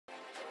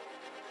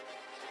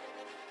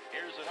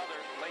Here's another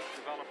late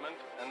development,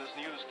 and this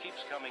news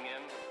keeps coming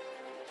in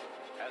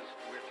as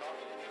we're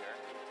talking here.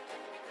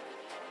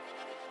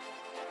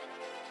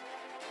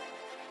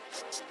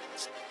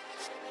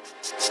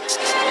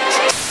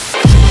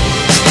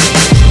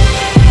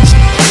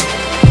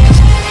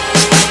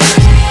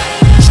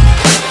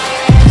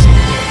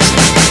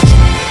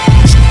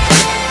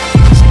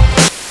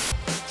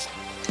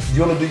 Do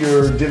you want to do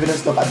your dividend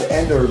stuff at the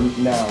end or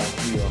now?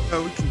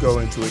 We can go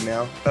into it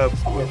now.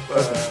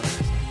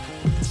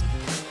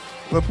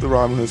 Flip the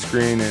Robinhood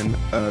screen and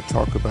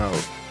talk about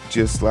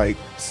just like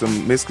two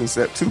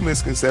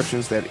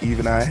misconceptions that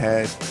even I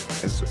had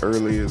as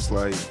early as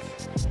like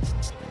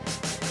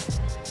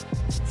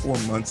 4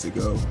 months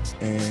ago.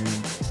 And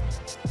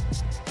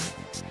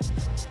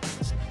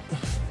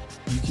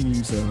you can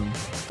use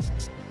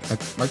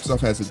Microsoft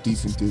has a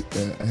decent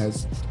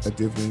has a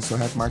dividend, so I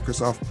have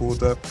Microsoft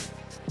pulled up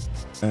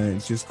and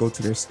just go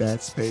to their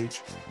stats page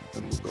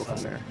and we'll go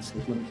from there.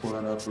 Let me pull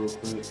that up real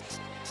quick.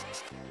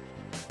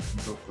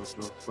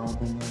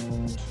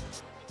 Robinhood.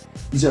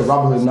 You said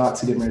Robinhood not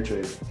to get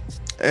Ameritrade.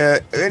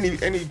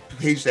 Any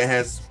page that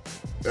has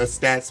a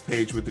stats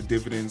page with the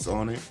dividends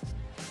on it.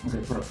 Okay,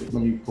 perfect.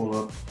 Let me pull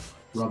up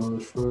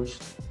Robinhood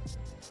first.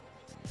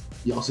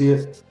 Y'all see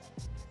it?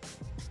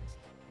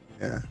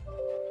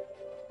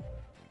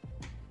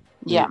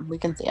 Yeah, we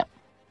can see it.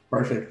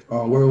 Perfect.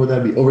 Where would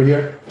that be? Over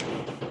here?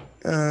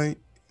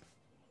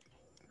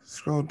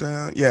 Scroll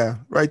down. Yeah,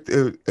 right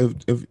there.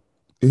 If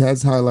it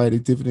has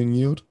highlighted dividend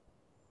yield.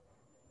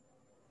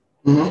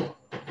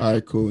 Mm-hmm. All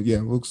right, cool.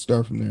 Yeah, we'll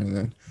start from there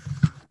then,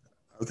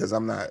 because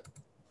I'm not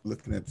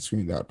looking at the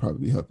screen. That would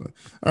probably be helping.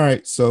 All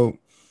right, so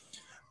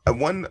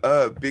one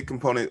big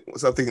component,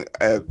 something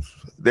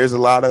there's a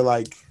lot of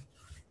like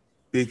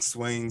big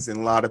swings and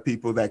a lot of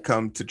people that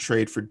come to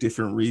trade for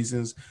different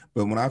reasons.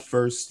 But when I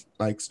first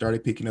like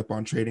started picking up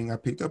on trading, I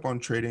picked up on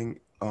trading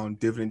on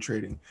dividend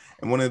trading,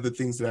 and one of the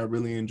things that I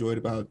really enjoyed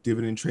about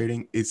dividend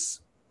trading is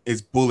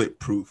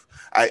bulletproof.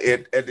 I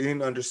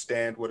didn't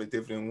understand what a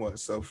dividend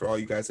was. So for all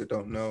you guys that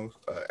don't know,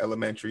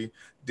 elementary,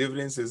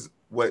 dividends is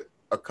what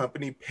a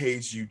company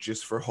pays you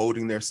just for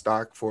holding their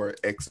stock for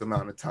X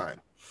amount of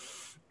time.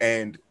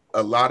 And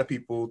a lot of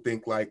people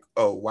think like,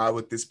 oh, why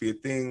would this be a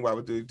thing? Why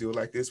would they do it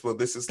like this? Well,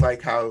 this is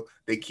like how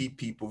they keep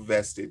people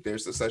vested.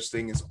 There's a such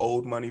thing as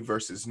old money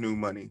versus new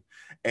money.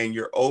 And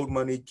your old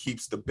money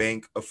keeps the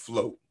bank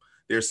afloat.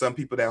 There's some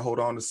people that hold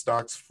on to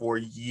stocks for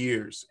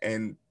years,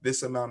 and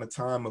this amount of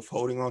time of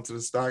holding on to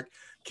the stock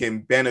can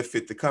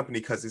benefit the company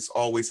because it's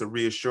always a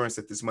reassurance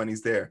that this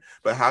money's there.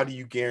 But how do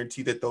you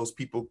guarantee that those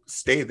people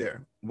stay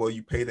there? Well,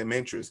 you pay them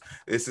interest.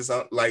 This is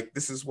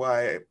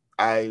why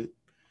I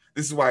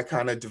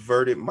kind of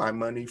diverted my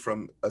money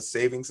from a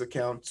savings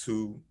account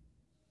to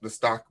the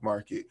stock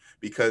market,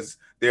 because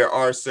there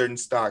are certain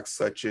stocks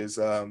such as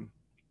one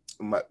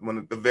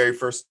of the very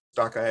first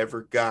stock I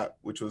ever got,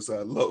 which was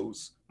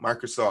Lowe's,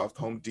 Microsoft,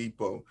 Home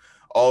Depot,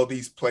 all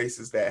these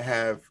places that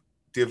have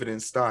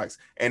dividend stocks.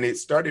 And it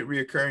started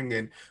reoccurring.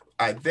 And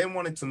I then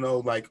wanted to know,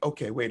 like,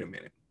 okay, wait a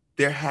minute.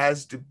 There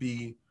has to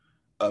be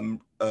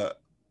some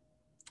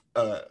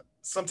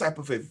type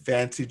of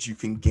advantage you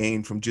can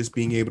gain from just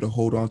being able to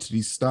hold on to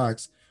these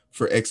stocks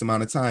for X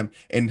amount of time.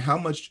 And how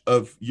much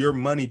of your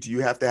money do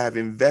you have to have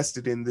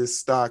invested in this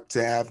stock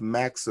to have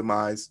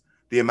maximized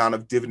the amount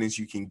of dividends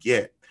you can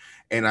get?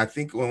 And I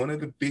think one of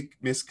the big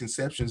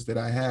misconceptions that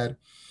I had,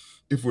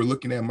 if we're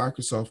looking at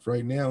Microsoft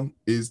right now,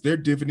 is their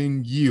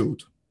dividend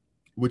yield,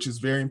 which is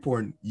very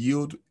important.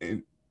 Yield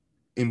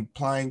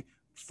implying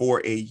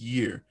for a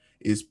year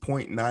is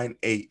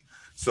 0.98.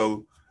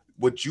 So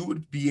what you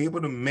would be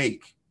able to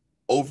make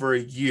over a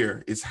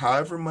year is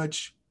however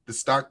much the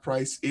stock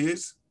price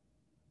is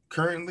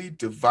currently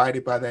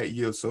divided by that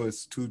yield. So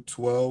it's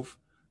 212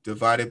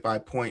 divided by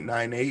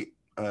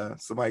 0.98.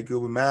 Somebody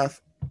good with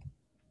math?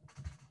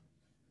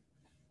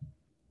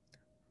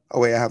 Oh,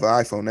 wait, I have an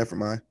iPhone. Never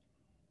mind.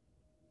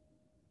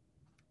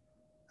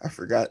 I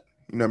forgot.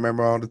 You know,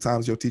 remember all the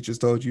times your teachers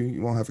told you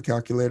won't have a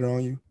calculator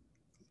on you?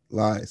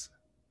 Lies.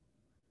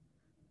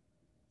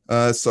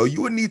 So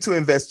you would need to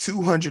invest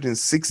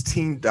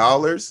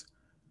 $216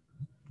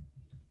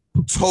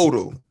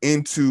 total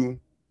into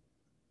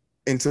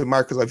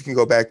Microsoft. You can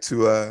go back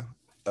to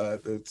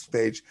the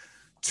page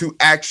to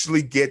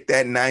actually get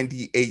that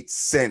 98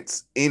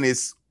 cents in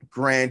its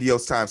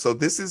grandiose time. So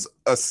this is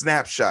a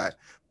snapshot.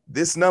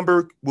 This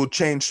number will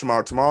change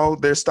tomorrow. Tomorrow,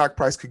 their stock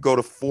price could go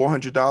to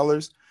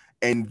 $400,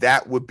 and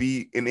that would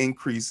be an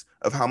increase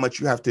of how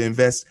much you have to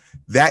invest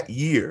that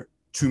year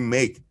to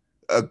make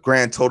a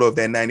grand total of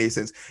that 98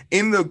 cents.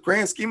 In the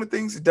grand scheme of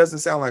things, it doesn't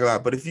sound like a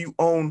lot, but if you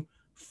own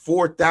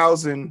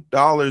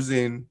 $4,000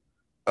 in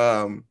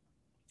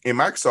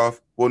Microsoft,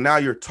 well, now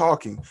you're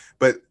talking.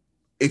 But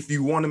if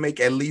you want to make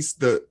at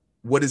least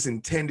what is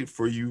intended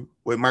for you,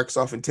 what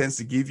Microsoft intends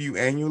to give you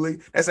annually,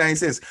 that's 90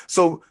 cents.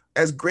 So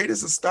as great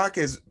as a stock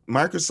as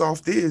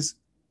Microsoft is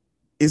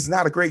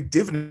not a great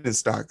dividend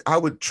stock. I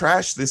would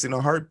trash this in a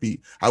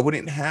heartbeat. I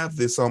wouldn't have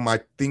this on my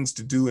things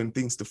to do and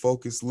things to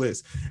focus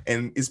list.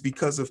 And it's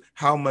because of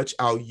how much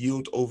I'll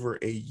yield over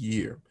a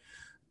year.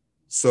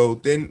 So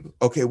then,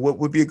 okay, what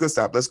would be a good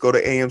stock? Let's go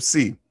to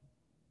AMC.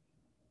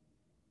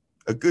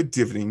 A good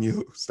dividend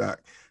yield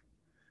stock.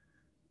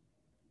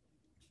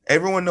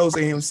 Everyone knows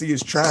AMC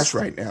is trash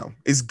right now.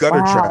 It's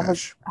gutter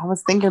trash. I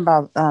was thinking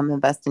about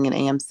investing in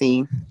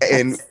AMC.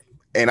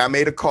 And I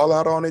made a call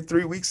out on it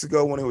 3 weeks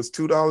ago when it was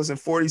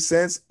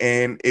 $2.40,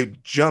 and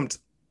it jumped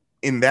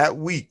in that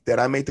week that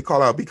I made the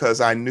call out because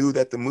I knew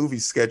that the movie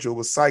schedule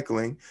was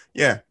cycling.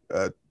 Yeah,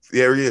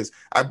 there he is.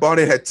 I bought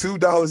it at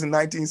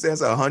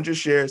 $2.19, 100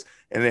 shares,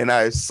 and then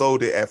I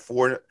sold it at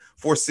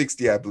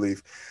 $4.60, I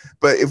believe.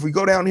 But if we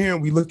go down here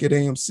and we look at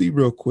AMC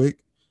real quick,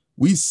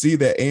 we see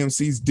that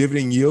AMC's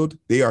dividend yield,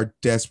 they are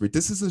desperate.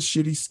 This is a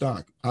shitty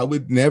stock. I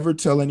would never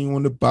tell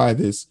anyone to buy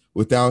this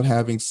without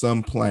having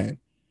some plan.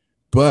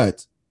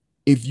 But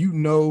if you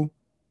know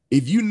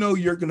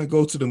you're going to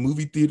go to the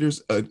movie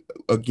theaters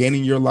again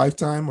in your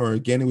lifetime or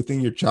again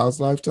within your child's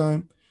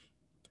lifetime,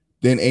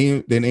 then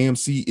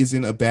AMC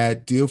isn't a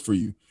bad deal for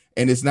you.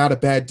 And it's not a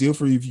bad deal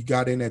for you if you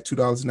got in at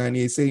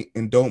 $2.98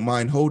 and don't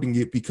mind holding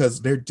it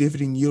because their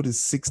dividend yield is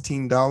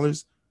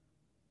 $16.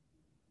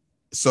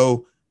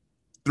 So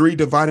 3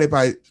 divided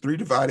by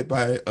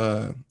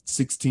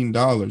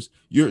 $16,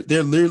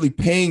 they're literally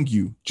paying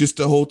you just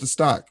to hold the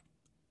stock.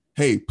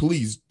 Hey,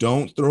 please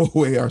don't throw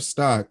away our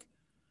stock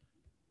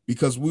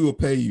because we will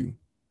pay you.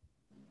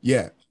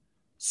 Yeah.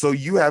 So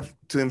you have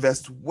to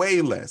invest way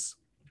less.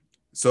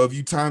 So if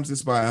you times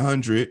this by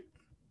 100,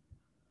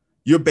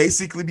 you'll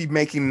basically be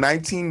making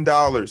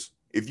 $19.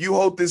 If you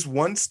hold this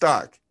one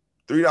stock,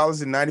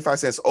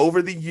 $3.95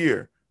 over the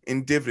year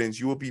in dividends,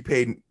 you will be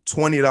paid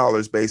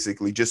 $20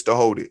 basically just to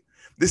hold it.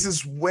 This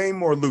is way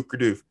more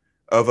lucrative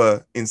of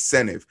a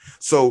incentive.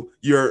 So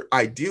your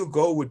ideal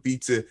goal would be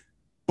to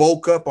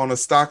bulk up on a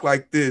stock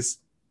like this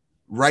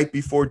right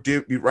before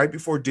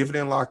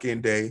dividend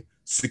lock-in day,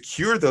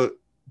 secure the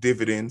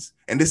dividends,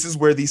 and this is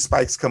where these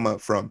spikes come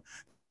up from.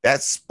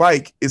 That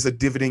spike is a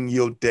dividend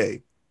yield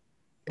day.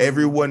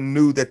 Everyone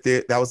knew that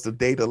that was the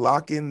day to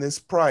lock in this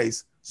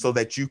price so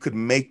that you could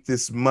make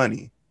this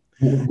money.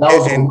 That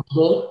was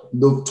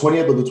the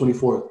 20th or the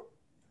 24th.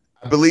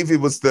 I believe it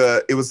was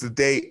the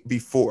day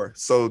before.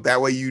 So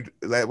that way,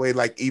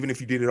 like, even if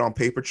you did it on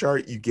paper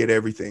chart, you get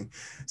everything.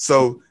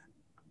 So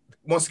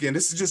once again,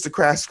 this is just a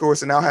crash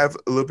course, and I'll have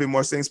a little bit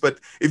more things. But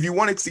if you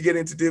wanted to get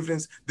into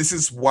dividends, this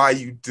is why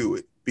you do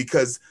it,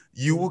 because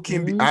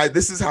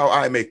this is how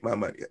I make my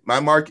money.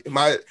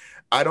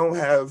 I don't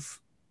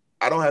have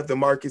the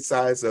market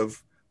size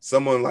of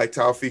someone like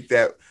Taufik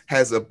that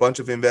has a bunch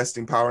of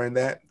investing power in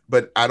that,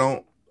 but I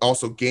don't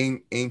also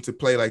aim to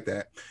play like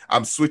that.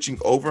 I'm switching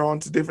over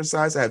onto different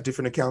sides. I have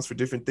different accounts for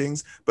different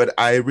things, but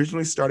I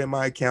originally started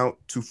my account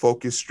to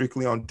focus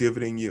strictly on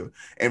dividend yield.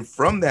 And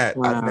from that,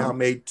 I've now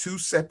made 2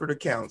 separate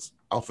accounts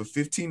off of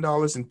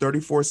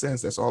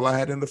 $15.34. That's all I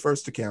had in the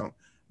first account.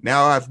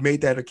 Now I've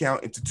made that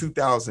account into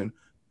 $2,000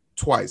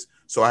 twice.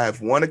 So I have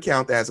one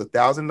account that has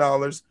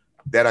 $1,000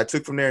 that I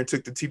took from there and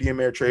took the TD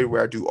Ameritrade trade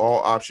where I do all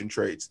option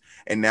trades.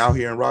 And now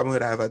here in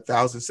Robinhood, I have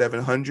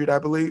 1,700, I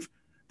believe,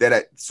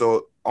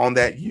 so on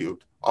that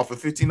yield off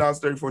of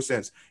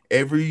 $15.34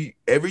 every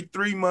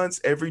 3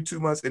 months, every 2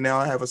 months. And now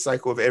I have a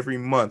cycle of every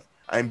month.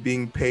 I'm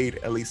being paid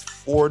at least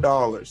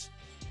 $4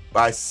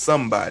 by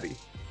somebody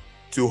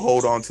to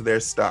hold on to their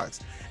stocks.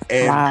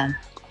 And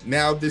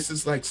now this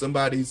is like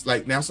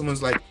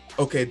someone's like,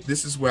 okay,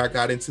 this is where I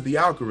got into the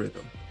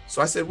algorithm.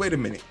 So I said, wait a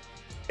minute.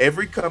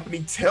 Every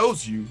company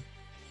tells you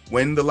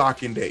when the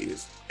lock-in day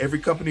is. Every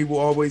company will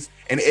always,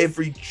 and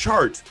every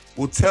chart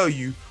will tell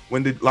you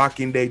when the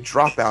lock-in day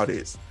dropout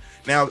is.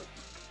 Now,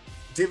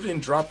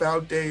 dividend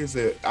dropout day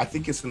I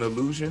think it's an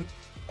illusion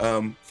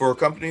for a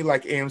company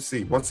like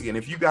AMC. Once again,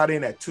 if you got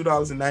in at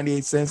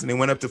 $2.98 and it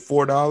went up to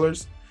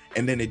 $4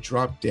 and then it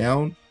dropped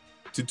down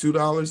to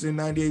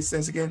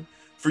 $2.98 again,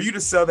 for you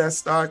to sell that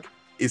stock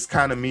is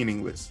kind of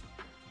meaningless.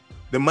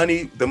 The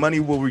money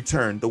will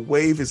return. The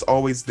wave is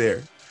always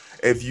there.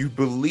 If you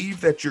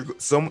believe that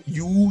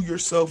you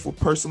yourself will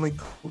personally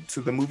go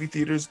to the movie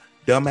theaters,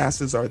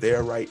 dumbasses are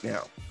there right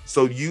now.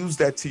 So use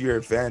that to your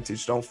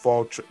advantage. Don't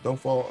fall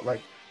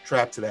like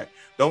trapped to that.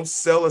 Don't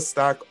sell a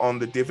stock on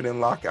the dividend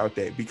lockout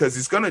day because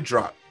it's going to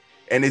drop,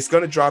 and it's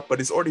going to drop,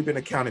 but it's already been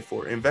accounted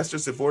for.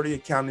 Investors have already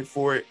accounted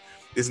for it.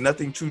 There's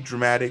nothing too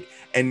dramatic.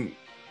 And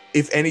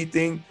if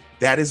anything,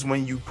 that is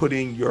when you put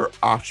in your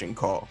option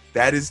call.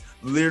 That is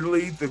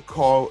literally the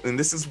call. And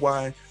this is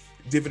why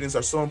dividends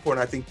are so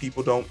important. I think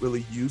people don't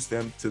really use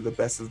them to the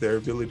best of their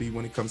ability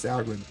when it comes to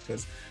algorithm,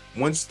 because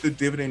once the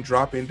dividend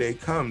drop-in day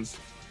comes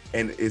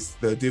and it's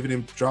the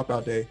dividend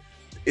dropout day,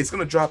 it's going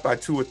to drop by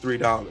 $2 or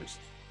 $3.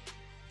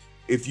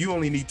 If you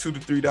only need $2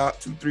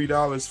 to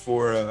 $3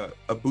 for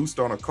a boost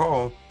on a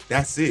call,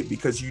 that's it,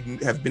 because you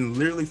have been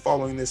literally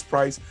following this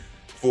price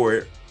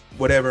for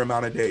whatever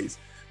amount of days.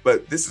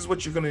 But this is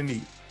what you're going to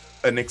need: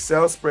 an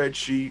Excel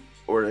spreadsheet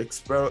or a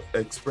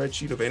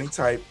spreadsheet of any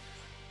type,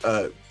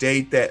 the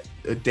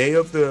day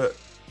of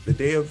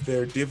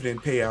their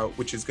dividend payout,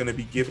 which is going to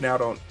be given out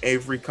on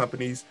every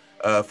company's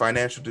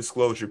financial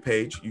disclosure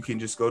page. You can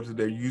just go to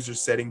their user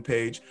setting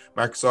page.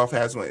 Microsoft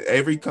has one.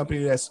 Every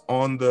company that's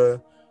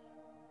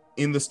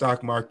in the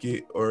stock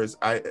market or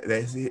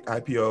that's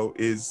IPO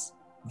is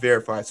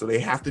verified, so they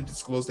have to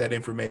disclose that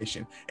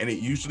information, and it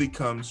usually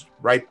comes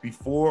right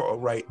before or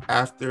right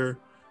after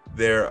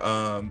their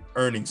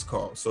earnings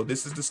call. So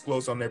this is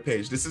disclosed on their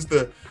page. This is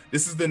the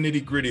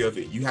nitty gritty of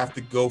it. You have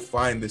to go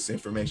find this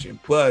information,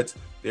 but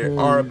there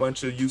are a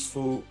bunch of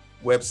useful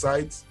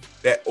websites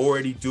that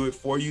already do it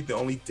for you. The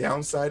only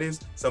downside is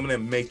some of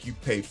them make you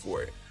pay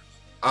for it.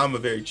 I'm a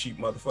very cheap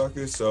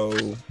motherfucker, so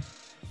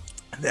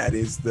that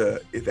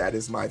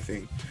is my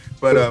thing.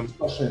 But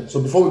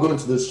so before we go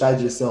into the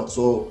strategy itself,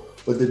 so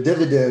with the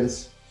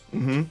dividends,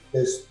 you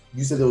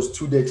said there was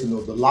 2 dates in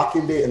those, the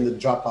lock-in date and the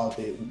dropout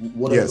date.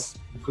 What yes,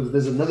 because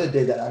there's another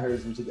day that I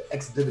heard, which is the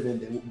ex-dividend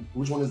day.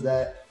 Which one is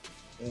that?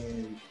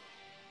 And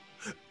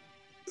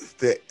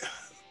the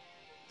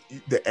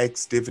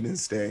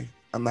ex-dividends day.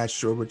 I'm not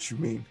sure what you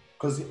mean.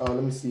 Because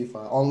let me see if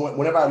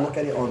whenever I look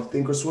at it on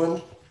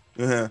Thinkorswim,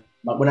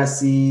 like when I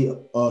see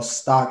a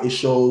stock, it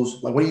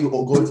shows like when you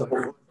go into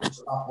stock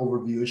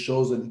overview, it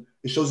shows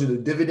you the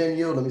dividend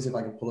yield. Let me see if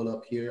I can pull it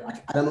up here. I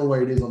don't know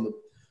where it is on the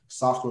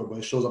software, but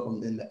it shows up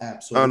in the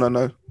app. So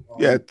no.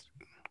 Yeah.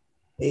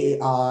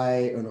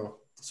 AI or no.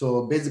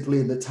 So basically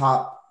in the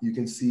top you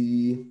can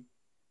see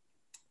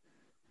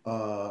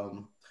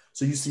so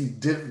you see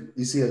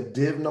a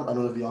div number. I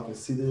don't know if y'all can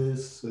see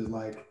this. So it's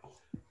like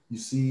you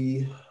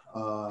see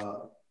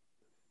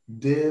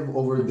div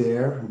over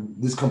there.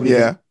 This company,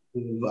 so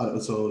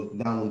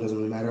that one doesn't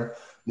really matter.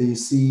 Then you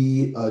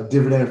see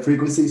dividend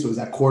frequency. So is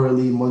that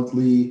quarterly,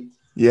 monthly?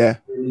 Yeah.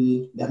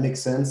 Yearly? That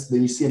makes sense.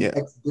 Then you see an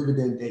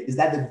ex-dividend date. Is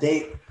that the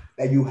date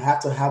that you have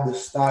to have the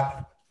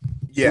stock?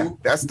 Yeah,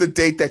 that's the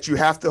date that you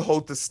have to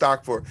hold the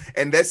stock for.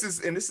 And this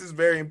is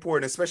very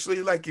important,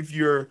 especially like if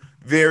you're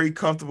very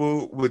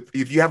comfortable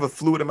if you have a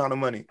fluid amount of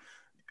money.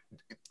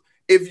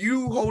 If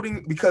you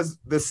holding, because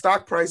the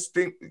stock price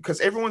because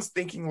everyone's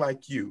thinking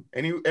like you,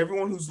 and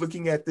everyone who's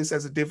looking at this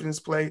as a dividends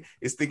play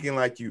is thinking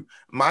like you.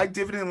 My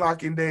dividend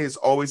lock-in day is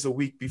always a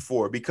week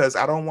before because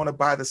I don't want to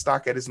buy the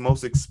stock at its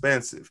most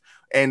expensive.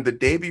 And the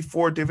day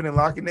before dividend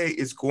lock-in day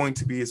is going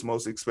to be its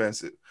most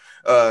expensive.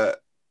 And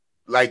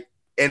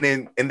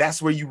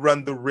that's where you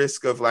run the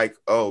risk of like,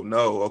 oh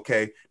no,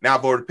 okay, now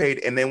I've already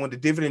paid. And then when the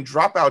dividend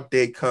dropout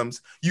day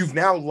comes, you've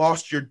now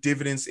lost your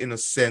dividends in a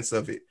sense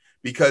of it,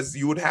 because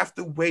you would have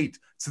to wait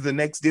to the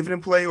next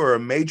dividend play or a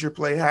major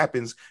play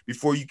happens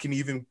before you can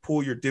even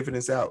pull your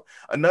dividends out.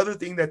 Another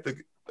thing that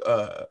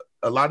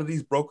a lot of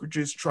these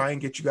brokerages try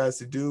and get you guys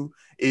to do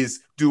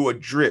is do a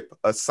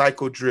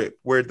cycle drip,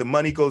 where the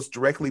money goes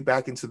directly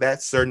back into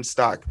that certain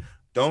stock.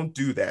 Don't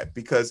do that,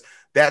 because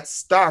that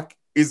stock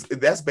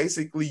that's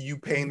basically you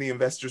paying the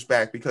investors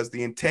back, because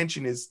the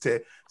intention is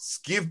to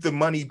give the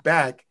money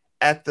back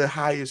at the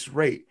highest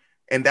rate.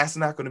 And that's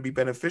not going to be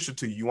beneficial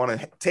to you. You want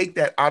to take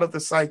that out of the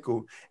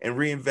cycle and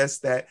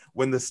reinvest that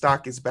when the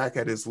stock is back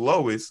at its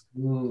lowest,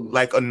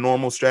 like a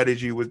normal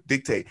strategy would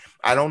dictate.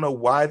 I don't know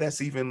why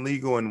that's even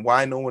legal and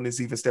why no one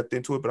has even stepped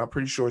into it, but I'm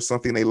pretty sure it's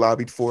something they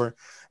lobbied for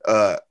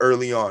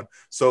early on.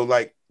 So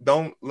like,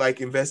 don't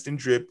like invest in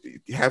drip.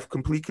 Have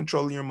complete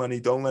control of your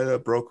money. Don't let a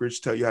brokerage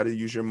tell you how to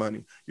use your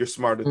money. You're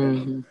smarter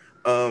than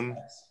them.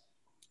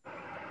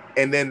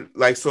 And then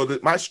like, so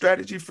my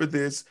strategy for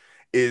this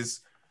is,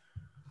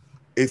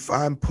 if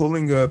I'm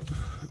pulling into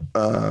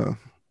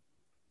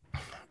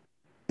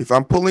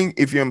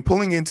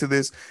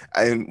this,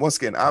 and once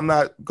again, I'm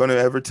not going to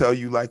ever tell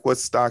you like what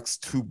stocks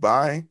to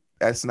buy.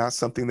 That's not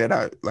something that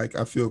I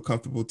feel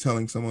comfortable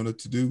telling someone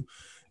to do.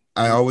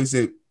 I always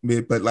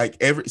admit, but like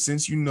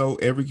since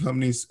every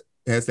company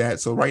has that.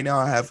 So right now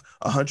I have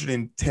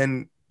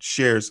 110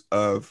 shares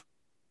of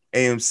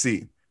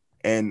AMC,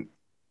 and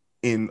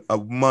in a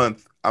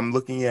month I'm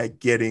looking at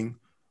getting,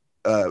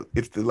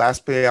 if the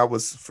last payout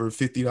was for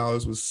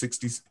 $50 was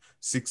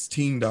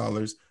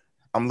 $16,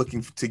 I'm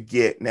looking to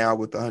get now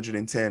with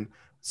 110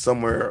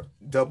 somewhere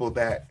double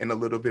that and a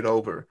little bit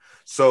over.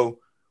 So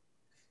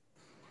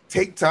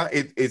take time.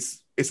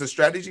 It's a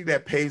strategy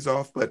that pays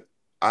off, but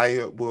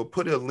I will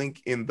put a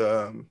link in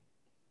the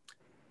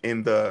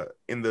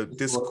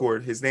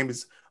Discord. His name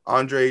is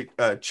Andre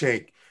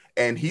Chank,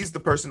 and he's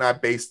the person I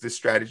based this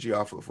strategy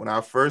off of. When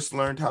I first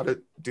learned how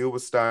to deal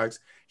with stocks,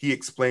 he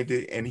explained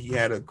it, and he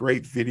had a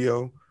great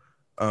video.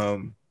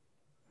 He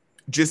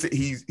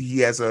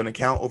has an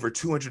account over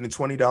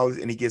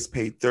 $220, and he gets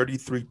paid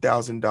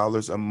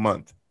 $33,000 a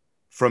month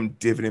from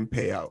dividend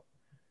payout.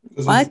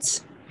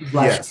 What?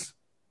 Yes.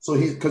 So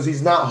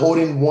he's not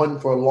holding one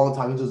for a long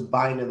time. He's just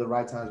buying at the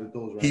right times with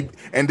those. Right?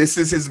 And this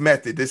is his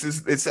method.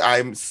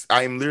 I'm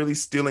literally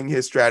stealing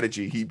his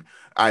strategy.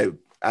 I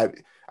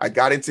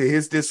got into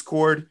his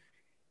Discord.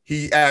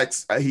 He had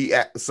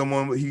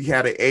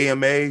an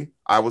AMA.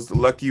 I was the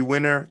lucky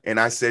winner, and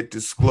I said,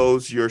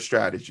 disclose your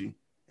strategy.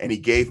 And he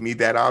gave me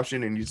that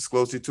option, and he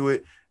disclosed it to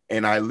it.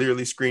 And I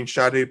literally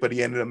screenshotted it, but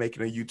he ended up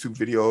making a YouTube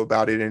video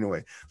about it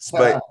anyway.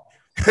 But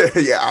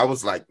yeah, I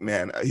was like,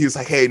 man, he was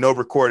like, hey, no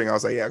recording. I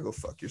was like, yeah, go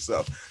fuck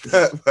yourself.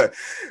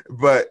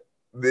 but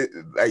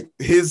like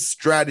his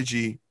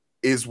strategy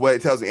is what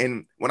it tells me.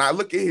 And when I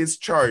look at his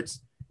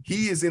charts,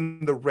 he is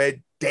in the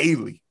red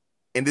daily.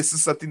 And this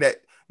is something that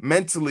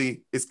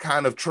mentally is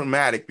kind of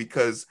traumatic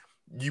because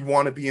you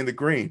want to be in the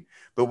green.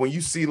 But when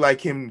you see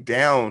like him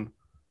down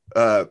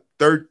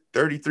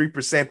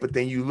 33%, but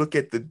then you look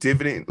at the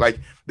dividend, like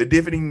the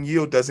dividend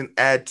yield doesn't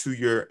add to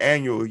your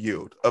annual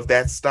yield of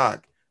that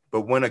stock.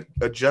 But when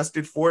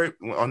adjusted for it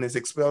on his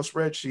Excel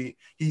spreadsheet,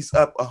 he's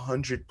up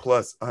 100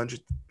 plus,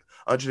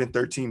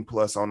 113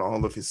 plus on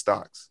all of his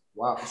stocks.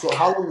 Wow. So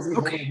how long is he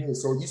holding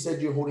his? So you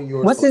said you're holding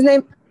yours. What's his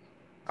name?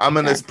 I'm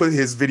gonna put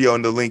his video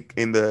in the link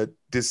in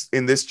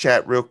this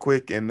chat real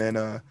quick, and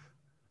then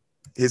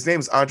his name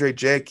is Andre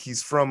Jek.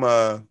 He's from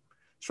a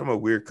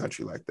weird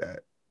country like that.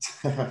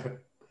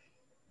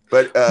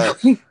 But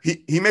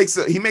he makes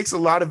a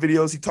lot of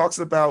videos. He talks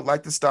about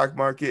like the stock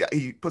market.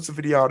 He puts a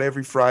video out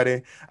every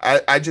Friday.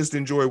 I just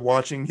enjoy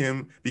watching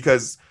him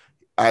because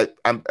I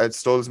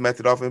stole his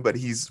method off him, but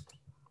he's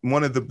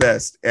one of the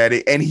best at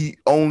it, and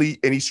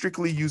he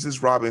strictly uses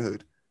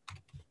Robinhood.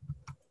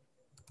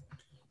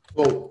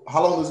 So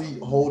how long does he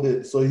hold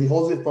it? So he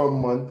holds it for a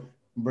month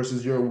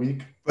versus your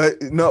week.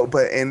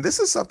 And this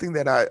is something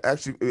that I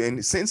actually,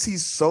 and since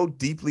he's so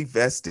deeply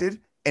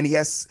vested, and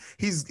he's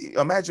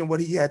imagine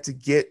what he had to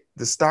get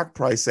the stock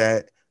price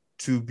at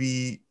to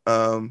be,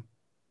 at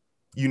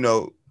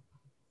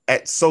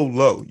so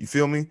low. You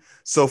feel me?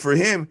 So for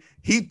him,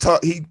 he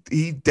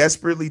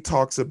desperately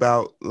talks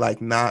about like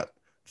not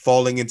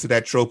falling into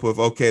that trope of,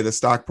 okay, the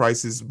stock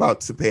price is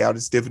about to pay out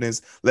its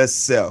dividends, let's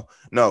sell.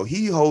 No,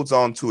 he holds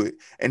on to it,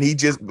 and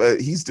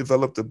he's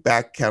developed a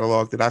back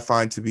catalog that I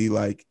find to be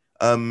like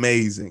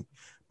amazing.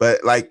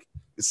 But like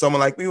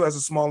someone like me who has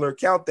a smaller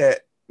account,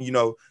 that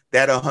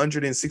that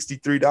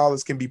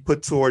 $163 can be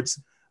put towards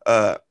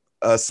a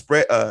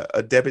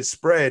debit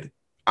spread.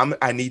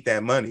 I need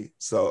that money,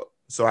 so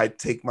I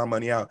take my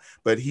money out.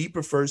 But he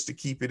prefers to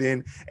keep it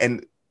in,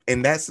 and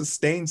that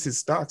sustains his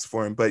stocks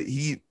for him. But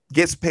he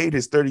gets paid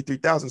his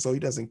 $33,000, so he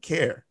doesn't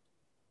care.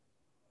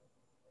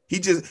 He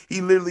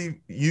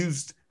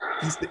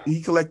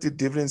collected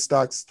dividend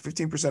stocks,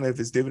 15% of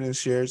his dividend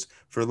shares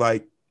for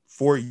like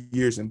 4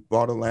 years, and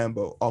bought a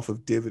Lambo off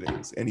of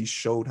dividends, and he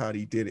showed how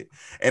he did it.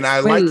 And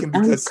I like him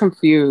because I'm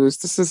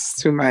confused. This is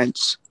too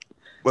much.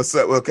 What's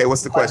up? Okay,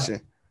 what's the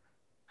question?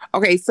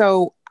 Okay,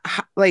 so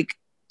like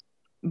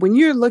when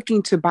you're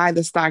looking to buy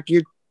the stock,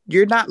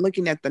 you're not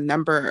looking at the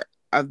number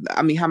of,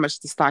 how much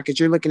the stock is.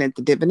 You're looking at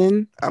the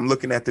dividend. I'm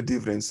looking at the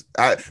dividends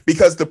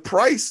because the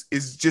price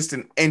is just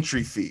an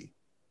entry fee.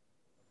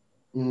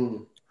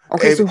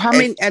 Okay, so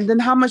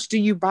how much do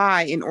you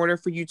buy in order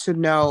for you to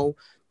know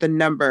the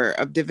number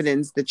of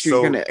dividends that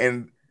you're gonna?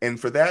 And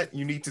for that,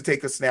 you need to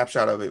take a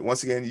snapshot of it.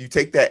 Once again, you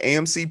take that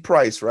AMC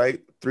price, right?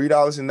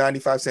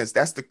 $3.95.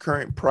 That's the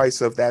current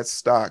price of that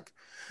stock.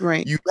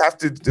 Right. You have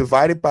to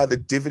divide it by the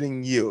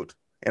dividend yield,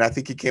 and I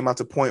think it came out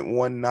to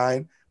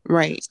 0.19.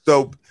 Right.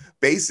 So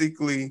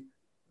basically,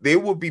 they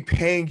will be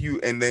paying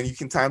you, and then you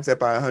can times that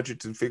by 100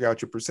 to figure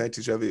out your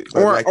percentage of it.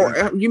 Or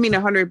you mean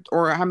 100,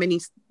 or how many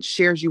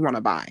shares you want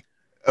to buy?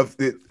 Of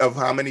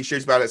how many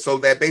shares about it. So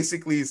that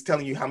basically is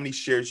telling you how many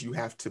shares you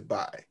have to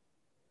buy.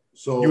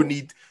 So you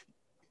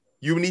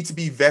need to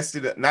be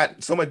vested,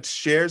 not so much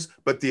shares,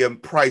 but the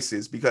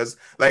prices, because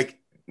like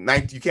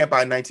you can't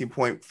buy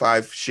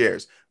 19.5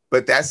 shares,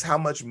 but that's how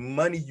much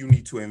money you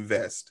need to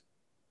invest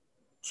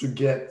to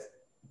get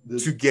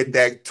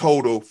that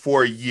total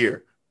for a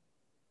year.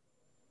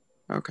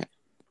 Okay.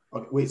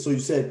 Wait, so you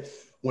said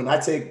when I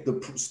take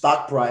the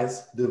stock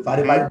price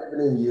divided by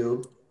dividend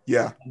yield,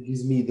 it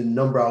gives me the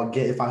number I'll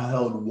get if I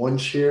held one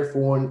share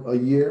for a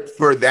year?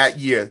 For that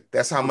year.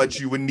 That's how much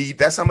you would need.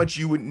 That's how much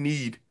you would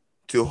need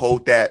to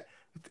hold that.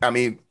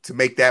 To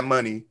make that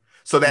money.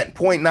 So that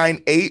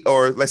 0.98,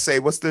 or let's say,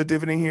 what's the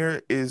dividend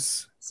here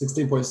is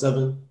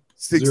 16.7.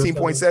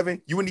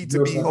 16.7. You would need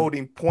to be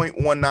holding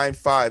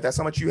 0.195. That's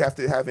how much you have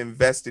to have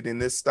invested in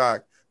this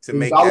stock to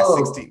make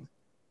that 16.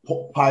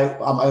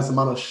 As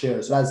amount of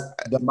shares. So that's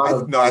the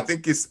amount. I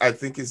think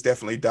it's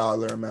definitely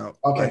dollar amount.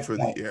 Okay, like for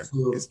the year.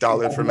 So it's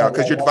dollar for amount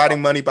because you're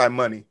dividing money by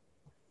money.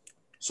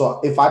 So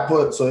if I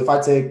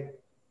take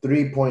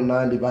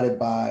 3.9 divided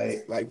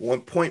by like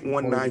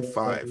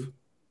 1.195,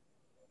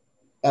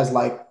 as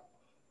like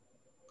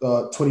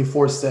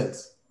 24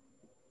 cents.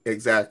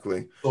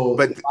 Exactly.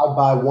 So if I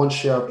buy one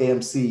share of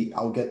AMC,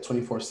 I'll get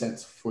 24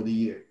 cents for the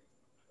year.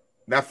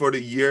 Not for the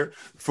year.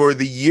 For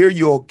the year,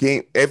 you'll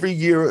gain every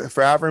year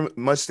for however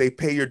much they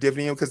pay your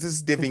dividend, because this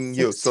is dividend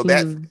yield. So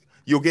that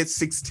you'll get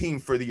 16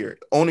 for the year.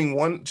 Owning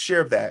one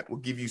share of that will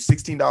give you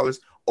 $16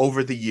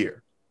 over the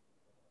year.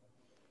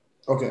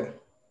 Okay.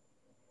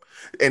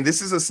 And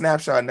this is a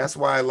snapshot, and that's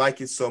why I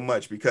like it so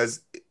much, because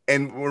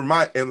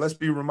and let's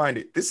be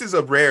reminded, this is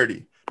a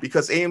rarity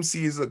because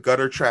AMC is a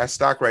gutter trash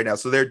stock right now.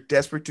 So they're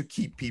desperate to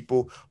keep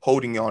people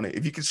holding on it.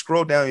 If you can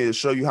scroll down, it'll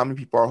show you how many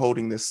people are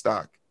holding this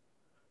stock.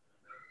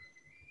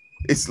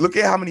 Look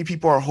at how many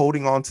people are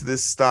holding on to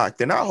this stock.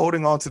 They're not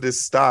holding on to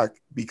this stock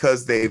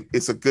because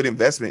it's a good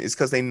investment. It's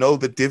because they know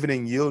the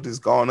dividend yield has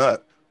gone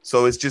up.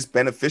 So it's just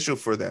beneficial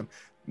for them.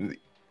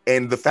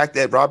 And the fact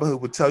that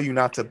Robinhood would tell you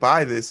not to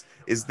buy this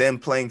is them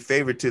playing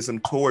favoritism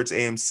towards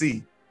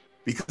AMC,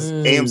 because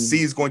AMC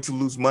is going to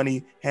lose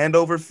money hand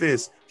over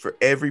fist for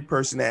every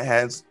person that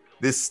has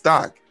this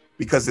stock,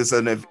 because it's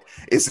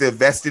a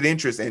vested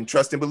interest, and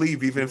trust and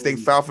believe, even if they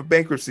file for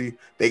bankruptcy,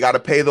 they got to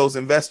pay those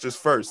investors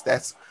first.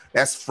 That's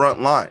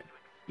front line.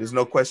 There's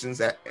no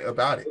questions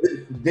about it.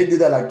 They did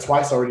that like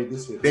twice already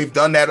this year. They've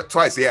done that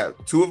twice. Yeah.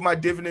 2 of my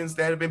dividends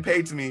that have been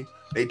paid to me,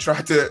 they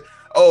tried to,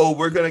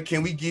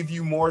 can we give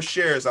you more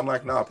shares? I'm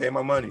like, no, pay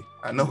my money.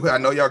 I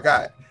know y'all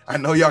got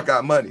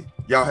money.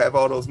 Y'all have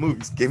all those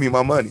movies. Give me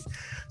my money.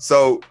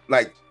 So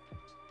like,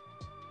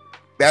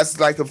 that's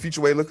like a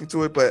future way of looking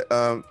to it. But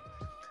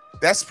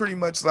that's pretty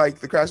much like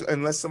the crash,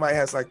 unless somebody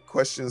has like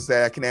questions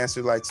that I can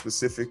answer like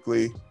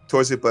specifically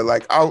towards it. But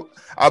like, I'll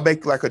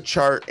make like a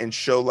chart and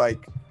show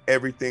like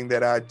everything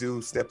that I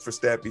do step for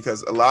step,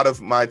 because a lot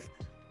of my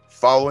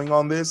following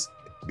on this,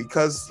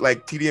 because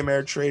like TD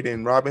Ameritrade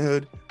and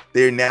Robinhood,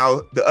 the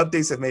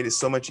updates have made it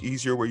so much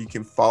easier where you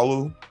can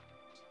follow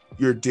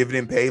your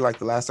dividend pay, like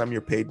the last time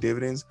you paid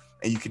dividends,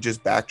 and you can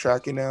just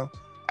backtrack it now.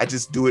 I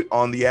just do it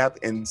on the app,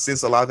 and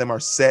since a lot of them are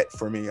set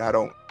for me, I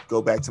don't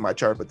go back to my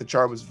chart. But the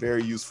chart was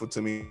very useful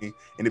to me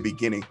in the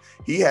beginning.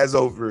 He has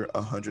over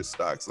 100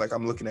 stocks. Like,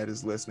 I'm looking at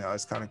his list now.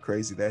 It's kind of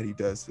crazy that he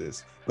does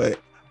this, but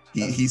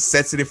he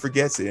sets it and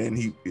forgets it,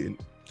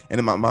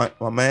 and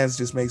my man's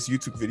just makes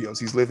YouTube videos.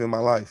 He's living my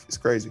life. It's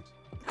crazy.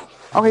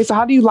 Okay, so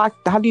how do you lock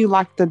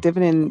the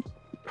dividend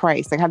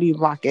price? Like, how do you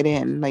lock it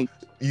in? Like,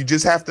 you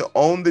just have to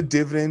own the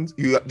dividends.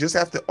 You just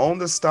have to own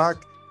the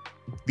stock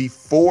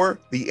before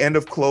the end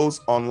of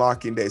close on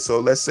lock-in day. So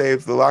let's say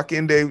if the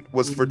lock-in day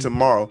was for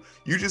tomorrow,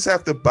 you just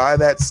have to buy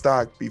that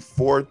stock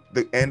before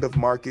the end of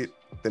market,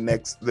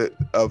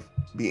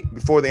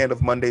 before the end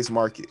of Monday's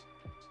market.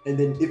 And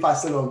then if I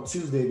sell on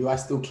Tuesday, do I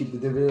still keep the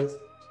dividends?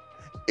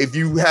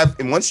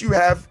 Once you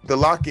have the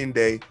lock-in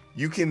day,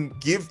 you can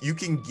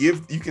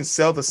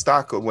sell the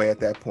stock away at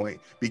that point,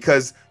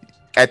 because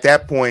at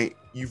that point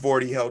you've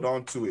already held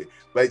on to it.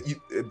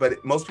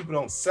 But most people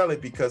don't sell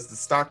it because the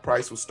stock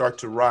price will start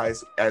to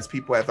rise as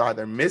people have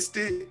either missed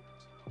it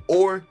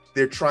or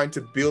they're trying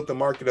to build the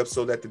market up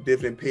so that the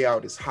dividend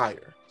payout is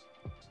higher.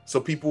 So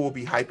people will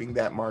be hyping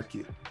that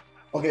market.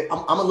 Okay,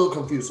 I'm a little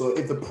confused. So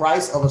if the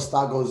price of a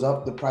stock goes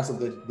up, the price of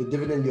the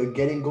dividend you're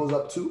getting goes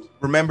up too?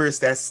 Remember, it's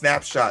that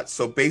snapshot.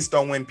 So based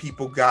on when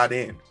people got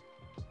in.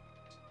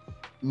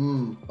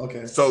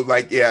 Okay. So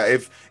like, yeah,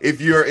 if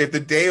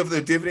the day of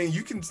the dividend,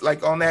 you can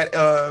like on that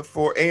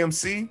for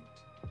AMC,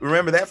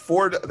 remember that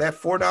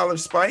 $4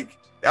 spike,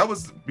 that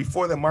was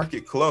before the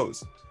market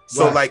closed.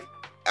 So right.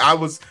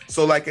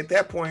 like at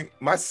that point,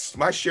 my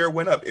share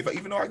went up.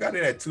 Even though I got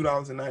it at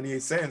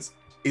 $2.98,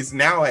 it's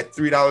now at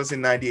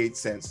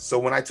 $3.98. So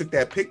when I took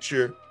that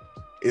picture,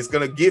 it's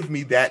gonna give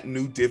me that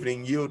new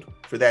dividend yield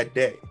for that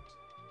day,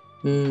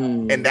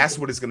 and that's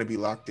what it's gonna be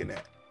locked in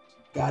at.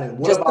 Got it.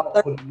 What about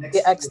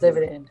the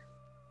ex-dividend?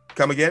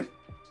 Come again?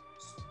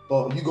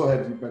 Oh, you go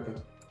ahead,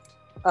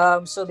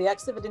 Rebecca. So the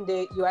ex-dividend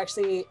day, you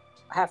actually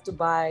have to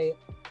buy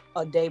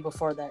a day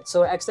before that.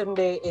 So ex-dividend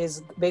day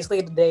is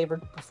basically the day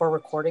before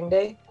recording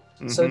day.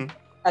 Mm-hmm. So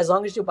as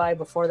long as you buy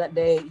before that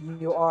day,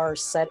 you are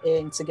set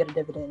in to get a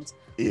dividend.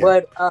 Yeah.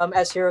 But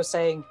as Heero was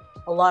saying,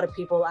 a lot of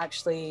people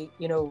actually,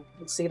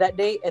 see that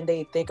date and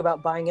they think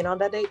about buying in on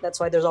that date. That's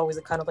why there's always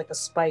a kind of like a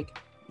spike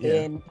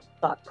in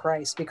stock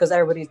price, because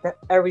everybody's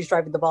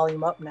driving the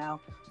volume up now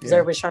because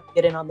everybody's trying to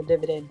get in on the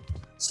dividend.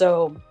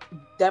 So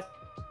I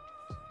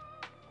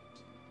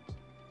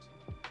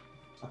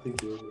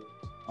think your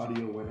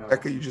audio went out.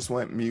 Rebecca, you just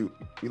went mute.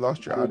 We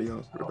lost your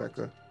audio,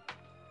 Rebecca.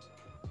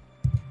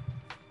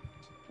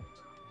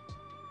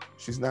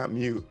 She's not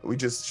mute.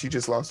 She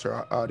just lost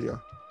her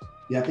audio.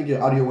 Yeah, I think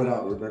your audio went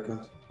out,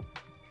 Rebecca.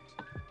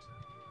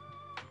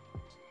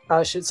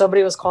 Oh shit!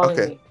 Somebody was calling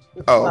me.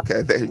 Oh,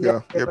 okay. There you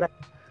go.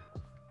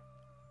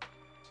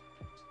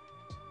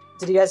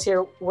 Did you guys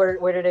hear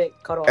where did it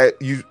cut off?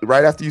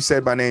 Right after you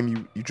said my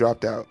name, you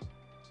dropped out.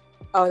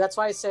 Oh, that's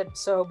why I said.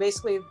 So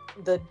basically,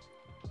 the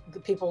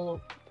people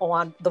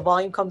on the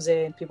volume comes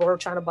in. People are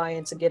trying to buy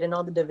in to get in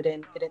on the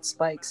dividend, and it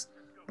spikes.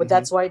 But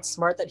that's why it's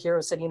smart that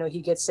Heero said,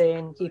 he gets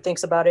in, he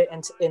thinks about it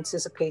and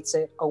anticipates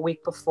it a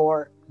week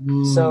before.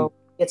 So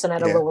it's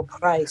at a lower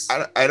price.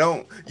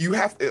 You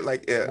have to,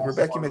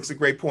 Rebecca makes a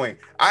great point.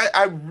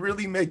 I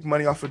really make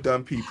money off of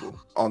dumb people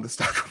on the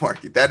stock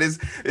market. That is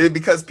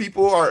because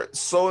people are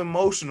so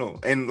emotional.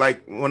 And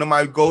like one of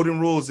my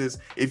golden rules is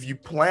if you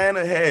plan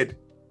ahead,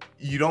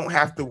 you don't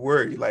have to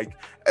worry. Like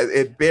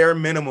at bare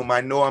minimum,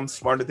 I know I'm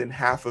smarter than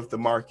half of the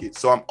market.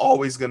 So I'm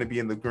always going to be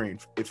in the green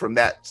from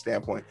that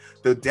standpoint.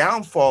 The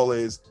downfall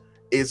is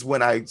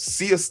when I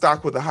see a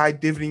stock with a high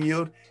dividend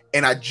yield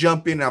and I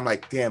jump in and I'm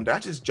like, damn, did I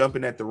just jump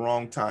in at the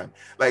wrong time?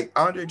 Like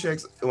Andre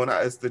checks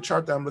it's the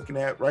chart that I'm looking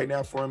at right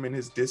now for him in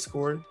his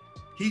Discord.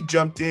 He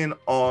jumped in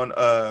on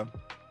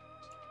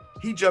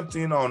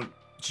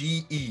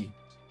GE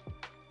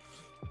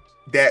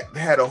that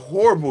had a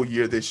horrible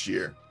year this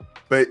year.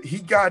 But he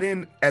got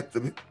in at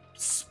the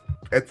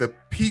at the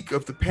peak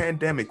of the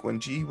pandemic when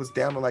GE was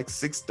down to like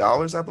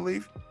 $6, I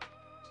believe,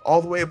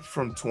 all the way up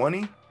from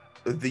 20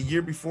 the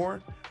year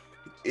before.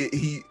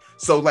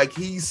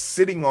 He's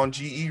sitting on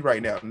GE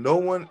right now. No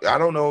one, I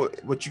don't know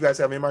what you guys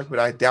have in your market, but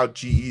I doubt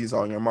GE is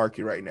on your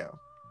market right now.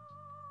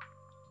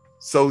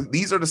 So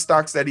these are the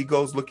stocks that he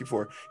goes looking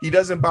for. He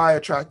doesn't buy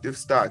attractive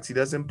stocks. He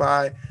doesn't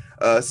buy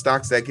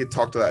stocks that get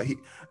talked about.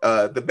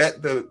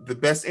 The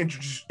best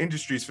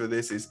industries for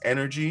this is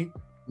energy,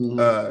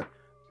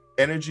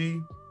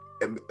 energy.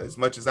 As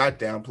much as I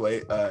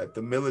downplay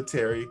the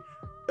military,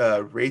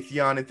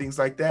 Raytheon and things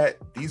like that,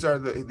 these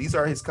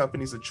are his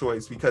companies of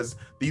choice because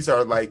these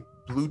are like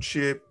blue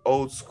chip,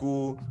 old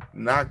school,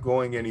 not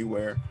going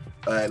anywhere,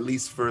 at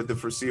least for the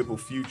foreseeable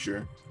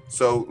future.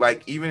 So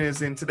like even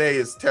as in today,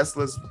 is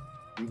Tesla's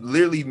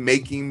literally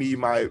making me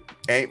my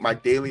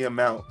daily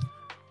amount.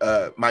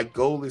 My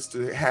goal is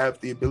to have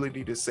the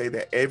ability to say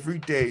that every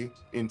day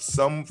in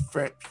some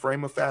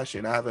frame of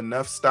fashion, I have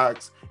enough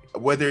stocks,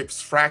 whether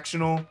it's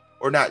fractional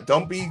or not.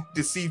 Don't be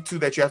deceived too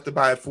that you have to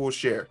buy a full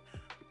share.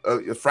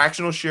 A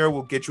fractional share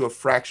will get you a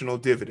fractional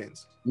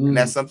dividends. And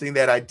that's something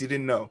that I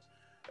didn't know.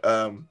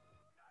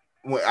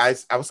 When I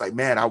was like,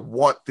 man, I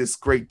want this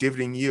great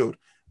dividend yield.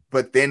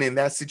 But then in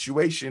that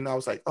situation, I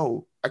was like,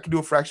 oh, I can do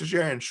a fractional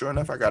share. And sure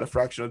enough, I got a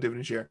fractional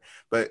dividend share.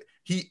 But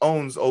he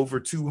owns over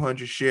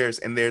 200 shares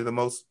and they're the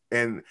most,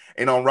 and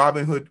on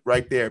Robinhood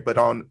right there. But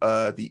on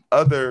the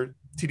other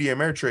TD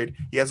Ameritrade,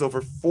 he has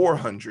over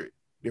 400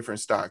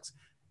 different stocks.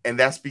 And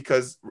that's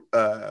because,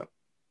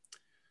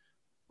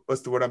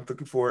 what's the word I'm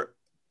looking for?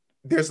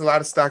 There's a lot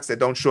of stocks that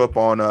don't show up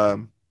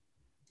on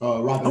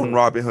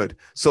Robinhood.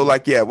 So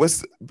like, yeah,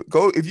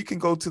 if you can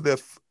go to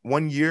the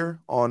 1 year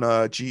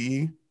on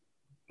GE,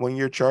 1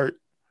 year chart,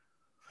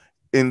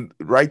 in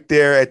right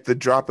there at the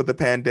drop of the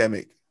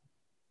pandemic.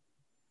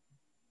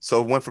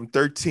 So it went from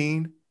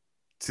 13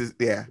 to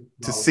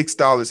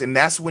 $6. And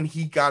that's when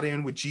he got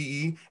in with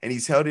GE and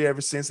he's held it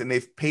ever since. And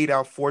they've paid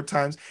out 4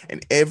 times.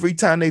 And every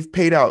time they've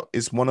paid out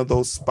is one of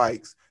those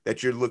spikes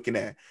that you're looking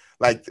at.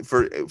 Like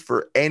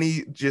for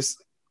any,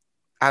 just,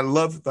 I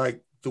love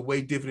like the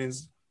way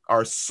dividends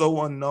are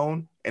so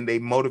unknown and they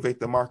motivate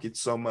the market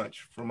so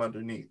much from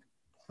underneath.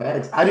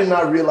 Thanks. I did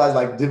not realize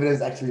like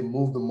dividends actually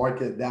move the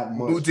market that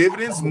much.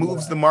 Dividends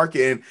moves the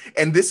market,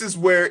 and this is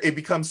where it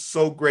becomes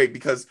so great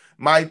because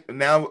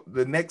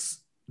the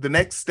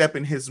next step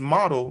in his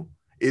model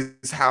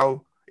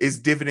is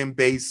dividend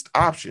based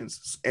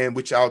options, and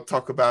which I'll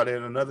talk about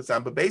at another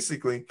time. But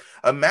basically,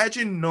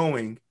 imagine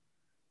knowing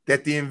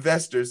that the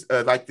investors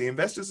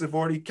have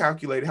already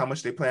calculated how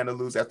much they plan to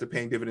lose after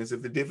paying dividends.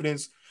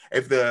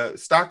 If the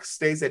stock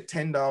stays at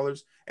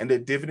 $10 and the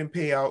dividend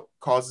payout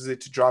causes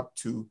it to drop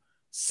to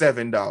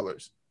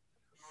 $7,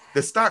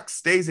 the stock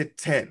stays at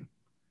 10.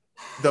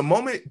 The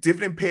moment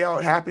dividend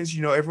payout happens,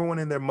 everyone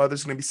and their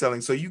mother's going to be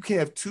selling. So you can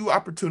have 2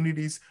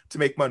 opportunities to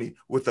make money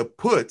with a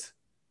put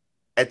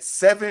at a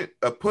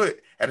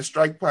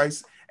strike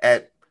price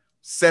at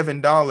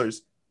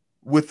 $7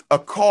 with a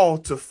call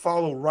to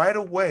follow right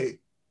away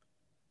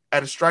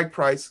at a strike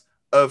price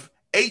of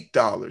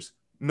 $8,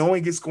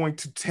 knowing it's going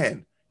to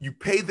 10. You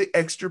pay the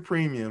extra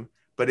premium,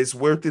 but it's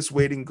worth its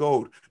weight in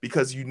gold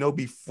because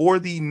before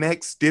the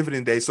next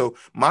dividend day. So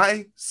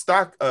my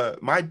stock,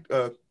 my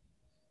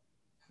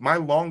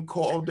long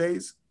call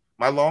days,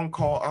 my long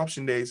call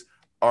option days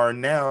are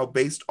now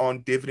based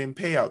on dividend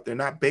payout. They're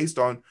not based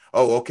on,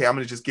 oh, okay, I'm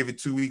going to just give it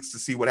 2 weeks to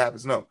see what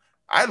happens. No,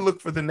 I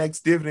look for the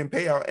next dividend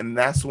payout, and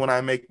that's when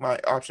I make my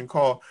option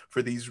call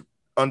for these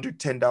under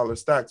 $10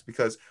 stocks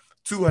because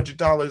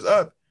 $200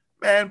 up,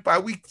 man, by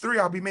week 3,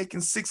 I'll be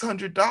making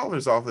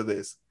 $600 off of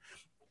this.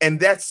 And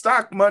that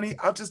stock money,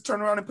 I'll just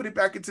turn around and put it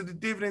back into the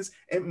dividends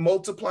and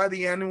multiply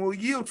the annual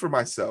yield for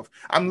myself.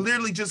 I'm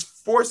literally just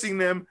forcing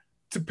them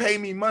to pay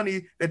me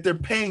money that they're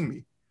paying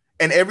me.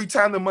 And every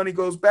time the money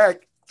goes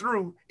back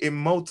through, it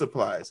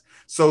multiplies.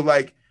 So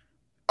like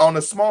on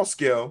a small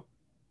scale,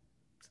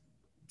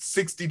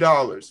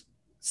 $60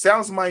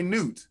 sounds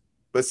minute,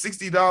 but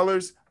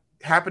 $60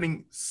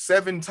 happening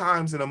 7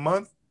 times in a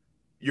month,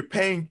 you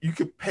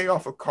could pay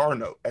off a car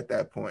note at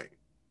that point.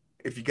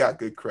 If you got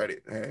good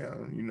credit,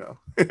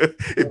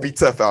 it'd be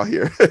tough out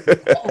here.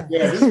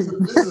 Yeah, this is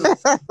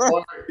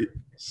smart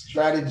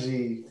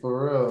strategy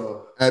for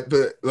real.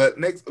 But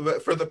next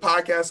for the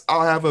podcast,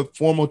 I'll have a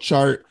formal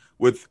chart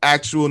with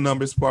actual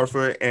numbers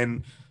for it,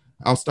 and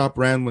I'll stop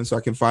rambling so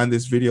I can find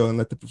this video and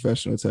let the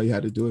professional tell you how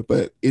to do it.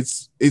 But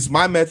it's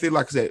my method.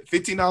 Like I said,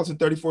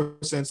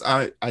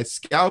 $15.34. I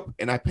scalp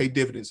and I pay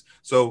dividends.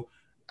 So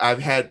I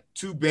had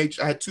two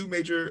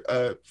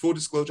major full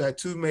disclosure. I had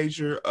 2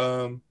 major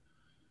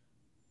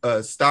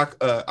stock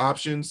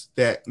options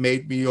that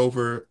made me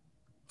over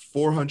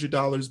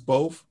 $400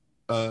 both.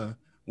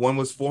 One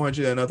was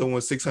 $400, another one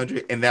was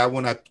 $600, and that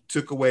one I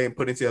took away and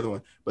put into the other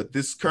one. But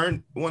this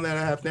current one that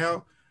I have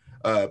now,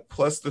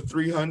 plus the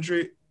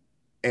 $300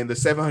 and the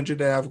 $700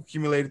 that I've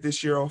accumulated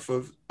this year off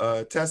of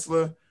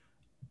Tesla,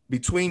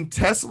 between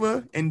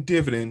Tesla and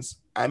dividends,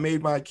 I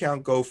made my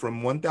account go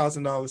from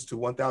 $1,000 to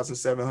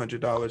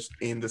 $1,700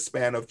 in the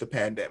span of the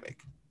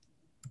pandemic.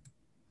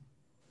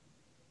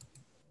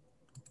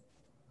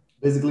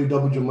 Basically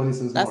doubled your money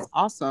since That's March.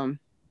 awesome.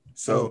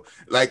 So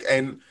like,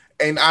 and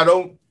I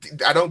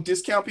don't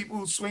discount people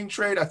who swing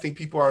trade. I think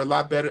people are a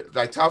lot better.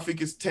 Like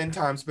Taufik is 10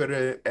 times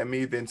better at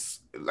me than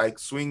like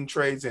swing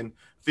trades and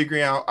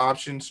figuring out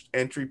options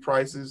entry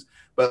prices.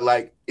 But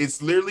like,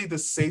 it's literally the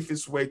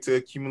safest way to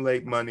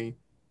accumulate money.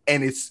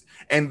 And it's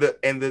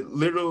the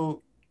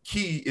little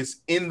key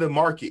is in the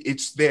market.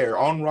 It's there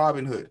on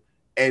Robinhood.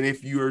 And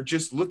if you're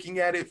just looking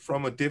at it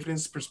from a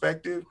dividends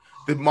perspective,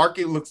 the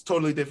market looks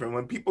totally different.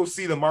 When people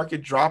see the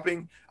market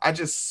dropping, I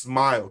just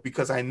smile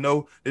because I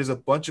know there's a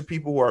bunch of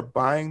people who are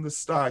buying the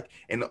stock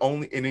and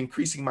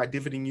increasing my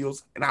dividend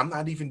yields, and I'm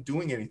not even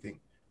doing anything.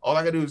 All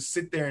I gotta do is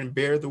sit there and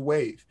bear the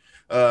wave.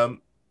 One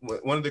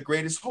of the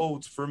greatest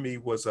holds for me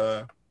was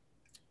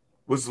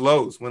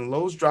Lowe's. When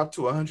Lowe's dropped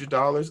to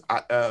 $100,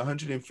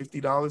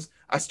 $150,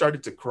 I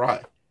started to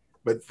cry.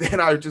 But then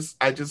I just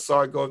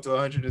saw it go up to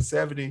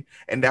 170,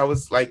 and that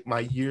was like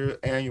my year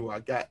annual. I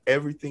got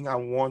everything I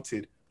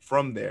wanted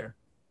from there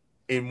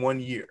in 1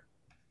 year.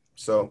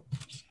 So,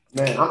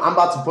 man, I'm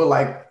about to put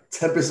like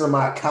 10% of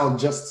my account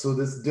just to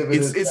this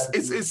dividend.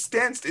 It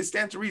stands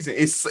to reason.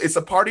 It's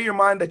a part of your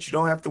mind that you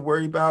don't have to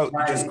worry about.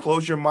 Right. You just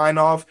close your mind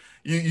off.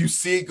 You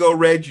see it go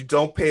red. You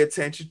don't pay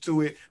attention to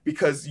it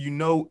because you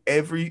know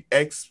every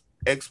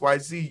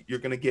XYZ, you're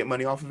gonna get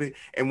money off of it.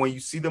 And when you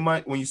see the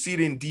money, when you see it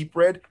in deep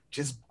red,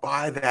 just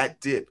buy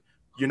that dip.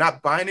 You're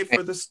not buying it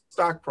for the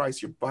stock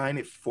price, you're buying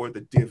it for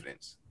the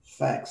dividends.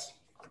 Facts.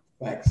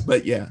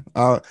 But yeah,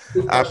 I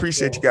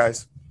appreciate you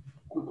guys.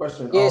 Good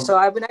question. Yeah, so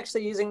I've been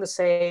actually using the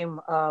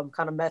same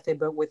kind of method,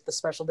 but with the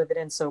special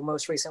dividend. So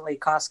most recently,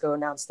 Costco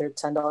announced their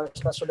 $10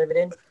 special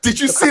dividend. Did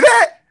you So see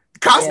that?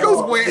 Costco's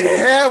Yeah. went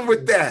ham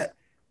with that.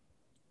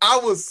 I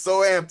was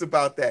so amped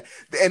about that.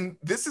 And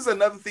this is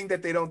another thing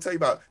that they don't tell you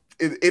about.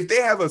 If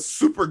they have a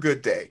super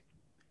good day,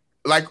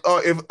 like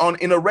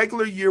in a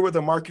regular year where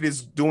the market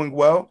is doing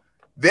well,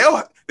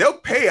 they'll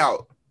pay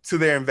out to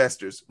their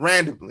investors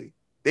randomly.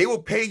 They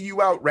will pay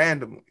you out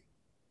randomly.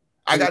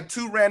 I got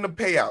 2 random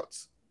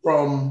payouts.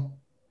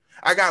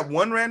 I got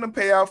 1 random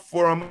payout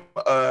from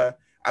I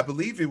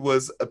believe it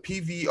was a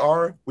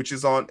PVR, which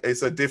is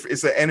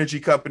it's an energy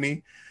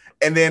company.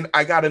 And then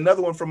I got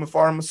another one from a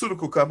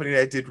pharmaceutical company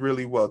that did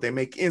really well. They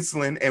make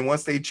insulin, and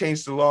once they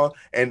changed the law,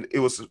 and it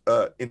was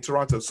in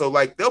Toronto. So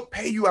like they'll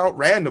pay you out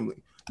randomly.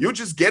 You'll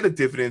just get a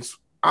dividends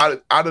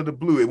out of the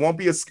blue. It won't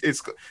be it's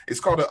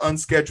called an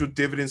unscheduled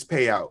dividends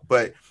payout,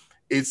 but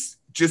it's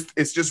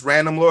just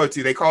random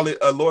loyalty. They call it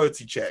a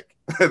loyalty check.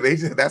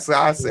 That's what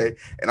I say.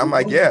 And I'm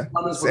like, yeah,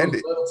 send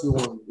it.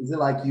 Is it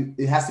like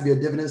it has to be a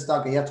dividend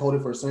stock and you have to hold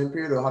it for a certain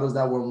period, or how does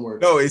that one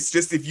work? No, it's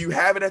just if you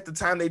have it at the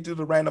time they do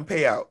the random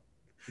payout.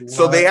 What?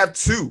 So they have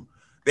 2.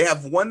 They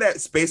have one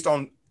that's based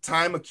on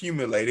time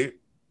accumulated.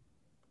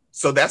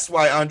 So that's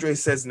why Andre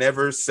says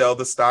never sell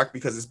the stock,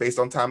 because it's based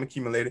on time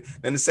accumulated.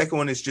 Then the second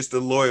one is just a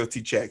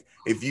loyalty check.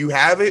 If you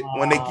have it,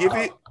 when they give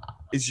it,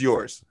 it's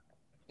yours.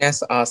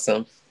 That's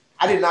awesome.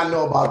 I did not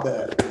know about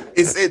that.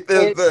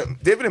 The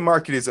dividend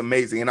market is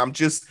amazing, and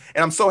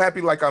I'm so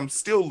happy. Like I'm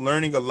still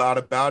learning a lot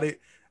about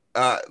it.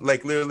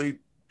 Like literally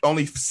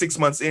only 6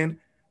 months in,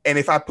 and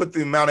if I put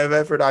the amount of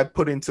effort I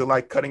put into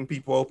like cutting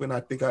people open, I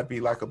think I'd be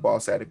like a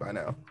boss at it by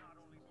now.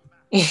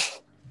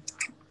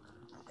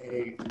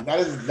 Hey, that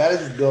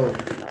is dope.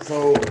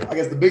 So I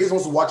guess the biggest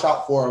ones to watch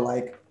out for are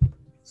like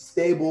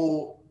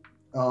stable,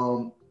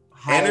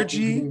 high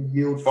energy,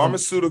 yield,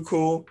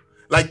 pharmaceutical,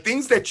 like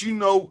things that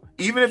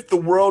even if the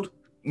world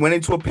went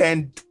into a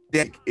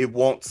pandemic, it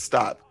won't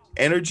stop.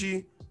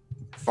 Energy,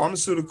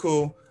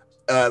 pharmaceutical,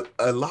 a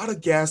lot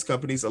of gas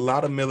companies, a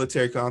lot of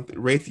military companies,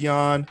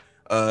 Raytheon,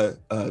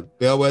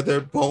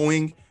 Bellwether,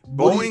 Boeing.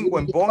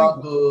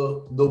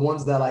 The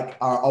ones that like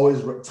are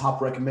always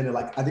top recommended,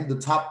 like I think the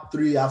top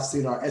 3 I've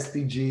seen are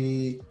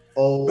SPG.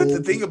 But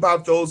the thing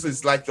about those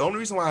is like the only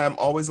reason why I'm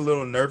always a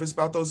little nervous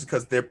about those is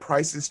because their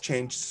prices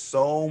change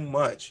so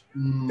much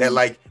that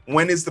like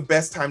when is the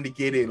best time to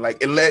get in?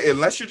 Like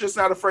unless you're just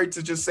not afraid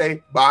to just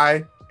say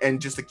buy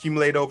and just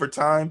accumulate over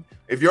time.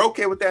 If you're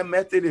okay with that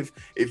method,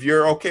 if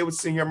you're okay with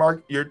seeing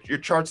your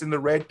charts in the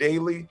red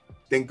daily,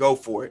 then go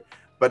for it.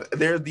 But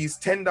there are these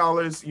 $10,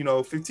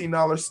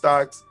 $15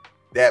 stocks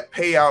that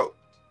pay out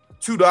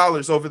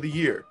 $2 over the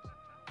year.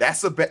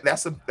 That's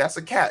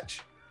a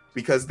catch,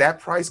 because that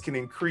price can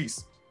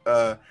increase.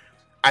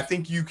 I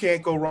think you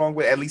can't go wrong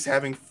with at least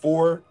having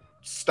 4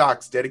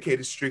 stocks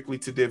dedicated strictly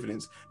to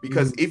dividends,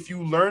 because if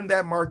you learn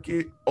that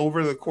market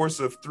over the course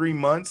of 3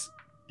 months,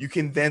 you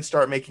can then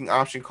start making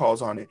option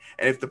calls on it.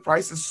 And if the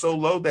price is so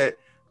low that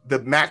the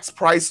max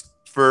price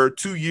for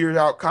 2-year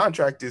out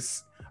contract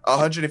is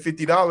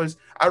 $150,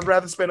 I'd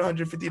rather spend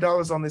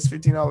 $150 on this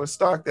 $15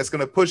 stock that's going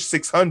to push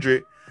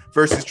 $600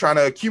 versus trying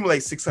to accumulate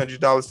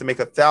 $600 to make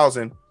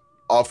 $1,000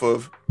 off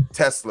of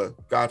Tesla,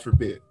 God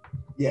forbid.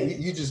 Yeah,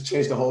 you just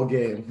changed the whole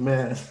game,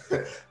 man.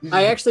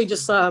 I actually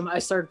just I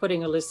started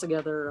putting a list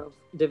together of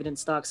dividend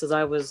stocks as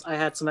I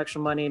had some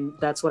extra money, and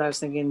that's what I was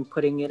thinking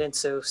putting it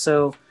into.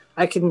 So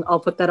I'll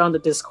put that on the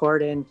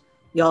Discord and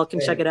y'all can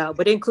check it out.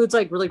 But it includes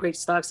like really great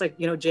stocks like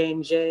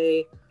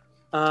J&J,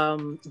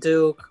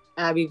 Duke,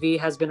 Abby V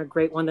has been a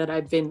great one that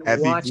I've been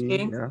Abby V,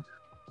 watching. yeah.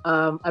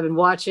 I've been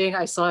watching.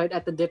 I saw it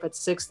at the dip at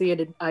 60,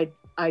 and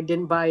I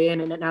didn't buy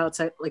in, and now it's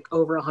at like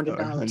over $100.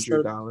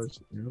 $100.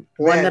 Yep.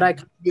 One Man, that I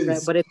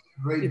it's but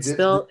great it's dip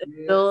still this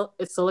year.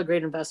 it's still a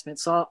great investment.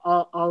 So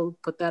I'll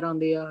put that on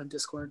the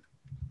Discord.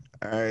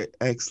 All right,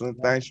 excellent.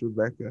 Thanks,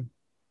 Rebecca.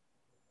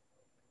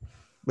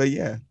 But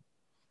yeah,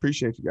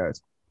 appreciate you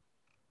guys.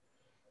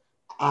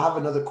 I have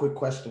another quick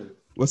question.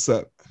 What's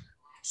up?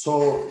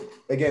 So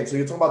again, so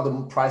you're talking about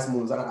the price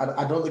moves.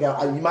 I don't think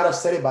you might have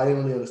said it, but I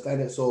didn't really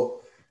understand it.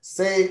 So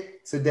say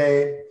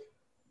today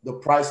the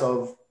price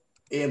of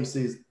AMC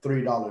is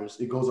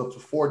 $3. It goes up to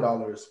 $4.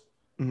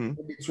 Mm-hmm.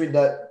 In between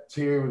that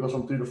tier, it goes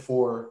from 3 to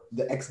 4.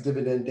 The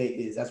ex-dividend date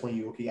is that's when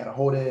you gotta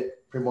hold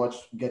it, pretty much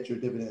get your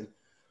dividend.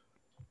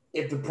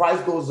 If the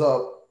price goes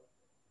up,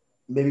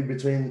 maybe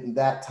between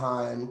that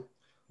time,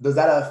 does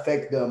that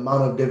affect the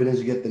amount of dividends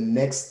you get the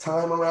next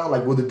time around?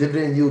 Like, will the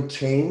dividend yield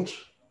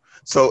change?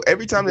 So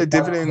every time the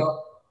dividend,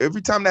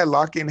 every time that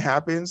lock-in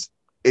happens,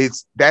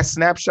 it's that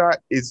snapshot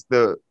is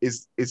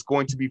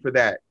going to be for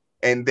that.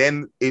 And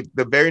then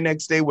the very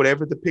next day,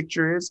 whatever the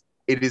picture is,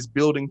 it is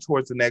building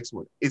towards the next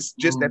one. It's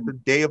just at the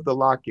day of the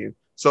lock-in.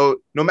 So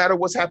no matter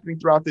what's happening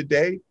throughout the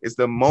day, it's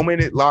the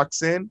moment it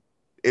locks in.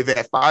 If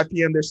at 5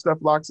 p.m. their stuff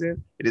locks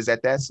in, it is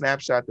at that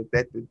snapshot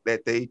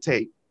that they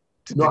take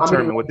to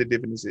determine what the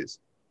dividend is.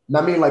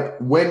 I mean, like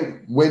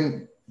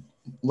when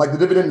like the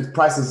dividend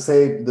prices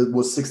say that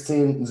was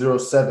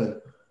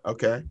 16.07.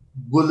 Okay.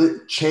 Will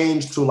it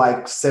change to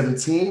like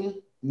 17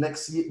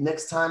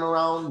 next time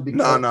around?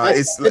 No,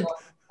 it's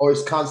or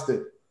it's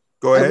constant.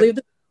 Go ahead. I believe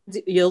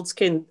the yields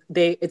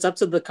it's up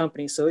to the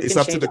company, so it's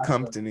up to the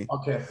company.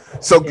 Okay.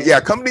 So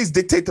yeah, companies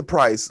dictate the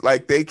price.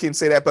 Like they can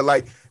say that, but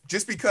like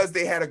just because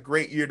they had a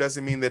great year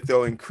doesn't mean that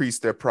they'll increase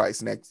their price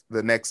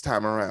the next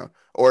time around.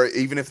 Or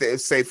even if they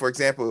say, for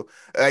example,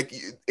 like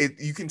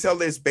you can tell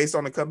this based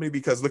on the company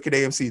because look at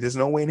AMC. There's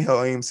no way in hell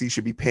AMC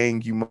should be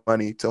paying you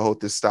money to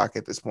hold this stock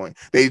at this point.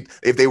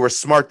 If they were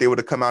smart, they would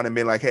have come out and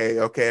been like, hey,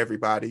 okay,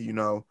 everybody,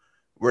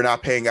 we're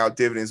not paying out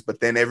dividends, but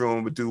then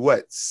everyone would do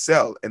what?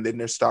 Sell, and then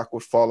their stock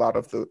would fall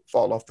off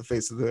the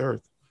face of the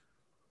earth.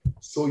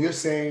 So you're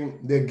saying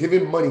they're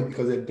giving money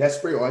because they're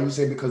desperate, or are you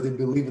saying because they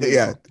believe in it?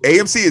 Yeah,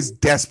 AMC is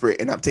desperate,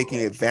 and I'm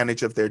taking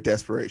advantage of their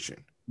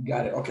desperation.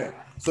 Got it. Okay.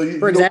 So you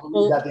For don't example,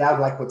 believe that they have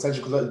like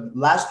potential? Because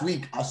last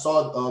week I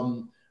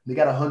saw they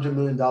got $100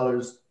 million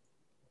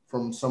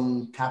from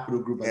some capital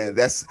group. Yeah,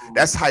 that's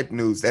hype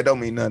news. That don't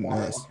mean nothing to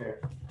us. Okay.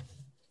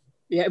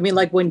 Yeah, I mean,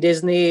 like when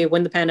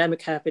the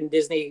pandemic happened,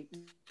 Disney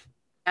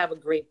have a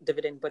great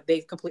dividend, but they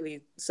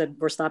completely said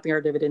we're stopping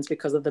our dividends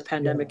because of the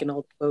pandemic and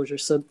all the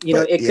closures. So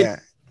it could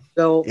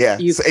go. Yeah.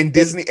 And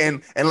Disney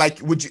and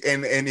like would you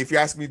and if you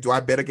ask me, do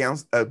I bet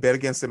against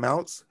the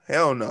Mounts?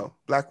 Hell no.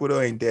 Black Widow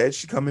ain't dead.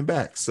 She's coming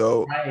back.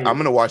 So I'm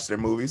gonna watch their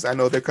movies. I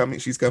know they're coming.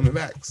 She's coming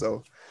back.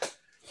 So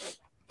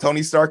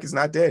Tony Stark is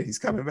not dead. He's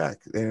coming back.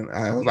 And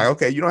I was like,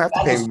 okay, you don't have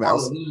to pay me,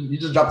 Mouse. You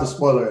just dropped the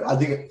spoiler. I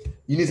think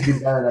you need to be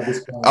banned at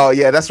this point. Oh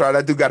yeah, that's right.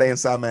 I do got an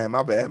inside man.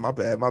 My bad.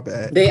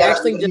 They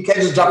actually you can't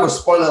just drop a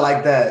spoiler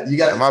like that. You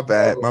got my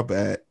bad.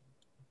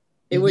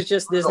 It was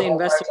just Disney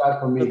investors.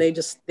 So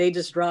they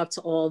just dropped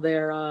all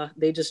their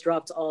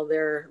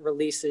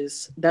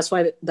releases. That's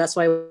why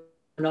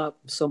up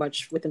so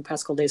much within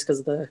past couple days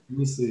because of the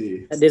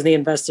Disney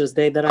Investors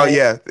Day that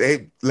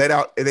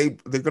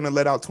they're gonna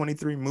let out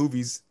 23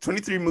 movies and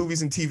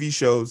TV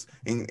shows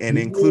and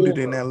included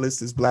in that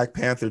list is Black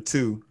Panther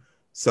 2.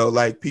 So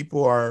like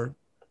people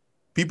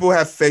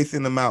have faith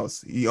in the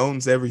Mouse. He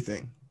owns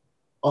everything.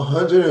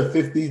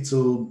 150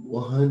 to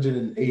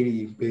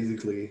 180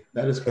 basically.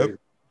 That is crazy. Yep.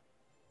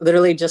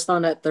 Literally just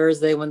on that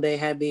Thursday when they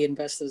had the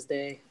Investors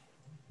Day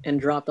and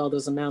dropped all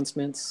those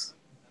announcements.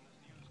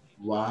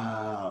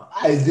 Wow.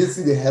 I did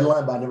see the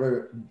headline, but I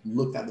never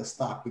looked at the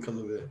stock because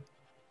of it.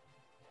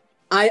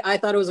 I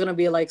thought it was going to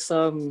be like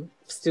some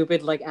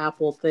stupid like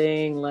Apple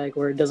thing, like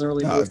where it doesn't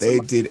really move. They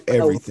did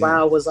everything. Oh,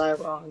 wow, was I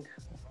wrong?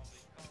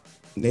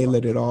 They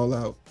let it all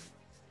out.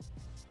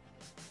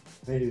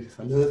 Hey,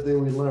 another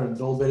thing we learned,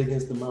 don't bet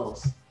against the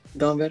Mouse.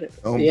 Don't bet it.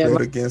 Don't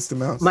bet against the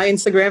Mouse. My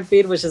Instagram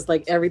feed was just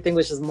like everything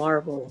was just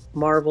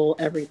Marvel,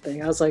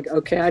 everything. I was like,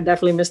 okay, I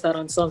definitely missed out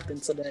on something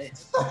today.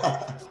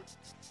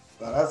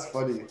 That's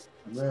funny,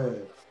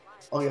 man.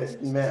 Okay,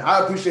 man.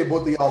 I appreciate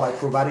both of y'all like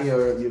providing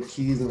your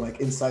keys and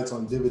like insights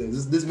on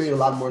dividends. This made a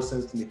lot more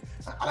sense to me.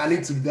 I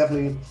need to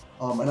definitely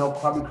and I'll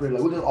probably create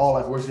like we can all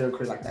like work together and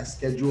create like that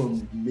schedule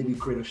and maybe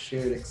create a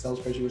shared Excel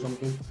spreadsheet or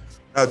something.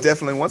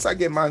 Definitely. Once I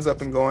get mine up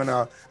and going,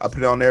 I'll put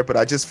it on there. But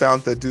I just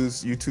found the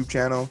dude's YouTube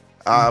channel.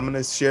 I'm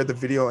gonna share the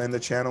video and the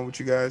channel with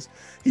you guys.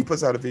 He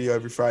puts out a video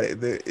every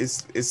Friday.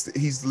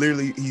 He's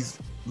literally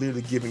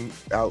giving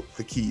out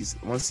the keys.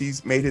 Once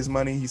he's made his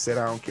money, he said,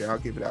 "I don't care, I'll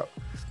give it out."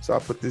 So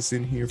I'll put this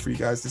in here for you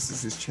guys. This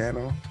is his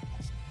channel.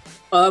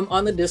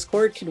 On the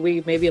Discord, could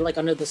we maybe like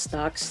under the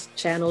stocks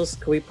channels,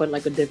 could we put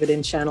like a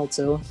dividend channel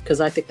too?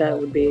 Because I think that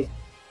would be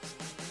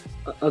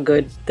a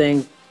good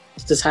thing.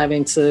 Just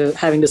having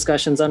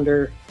discussions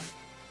under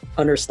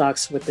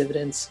stocks with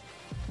dividends.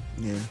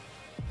 Yeah.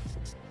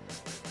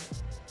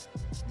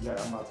 Yeah,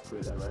 I'm about to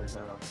create that right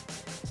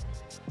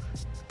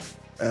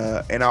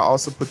now. And I'll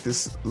also put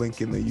this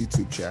link in the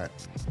YouTube chat.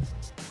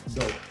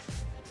 Dope.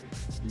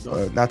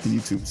 Not the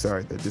YouTube,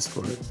 sorry, the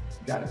Discord.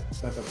 Got it.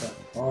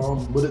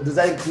 But does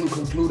that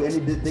conclude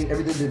everything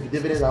the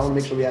dividends? I want to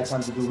make sure we have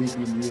time to do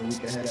weekly and a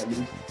week ahead at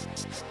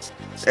least.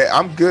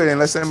 I'm good.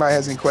 Unless anybody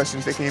has any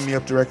questions, they can hit me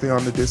up directly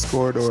on the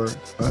Discord or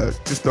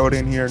just throw it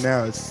in here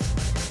now.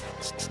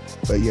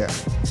 But yeah.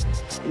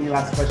 Any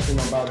last question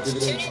about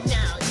dividends?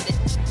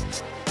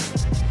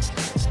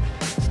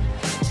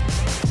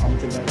 I'm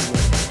gonna take that away.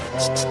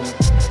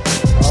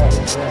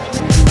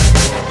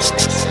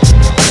 Yeah.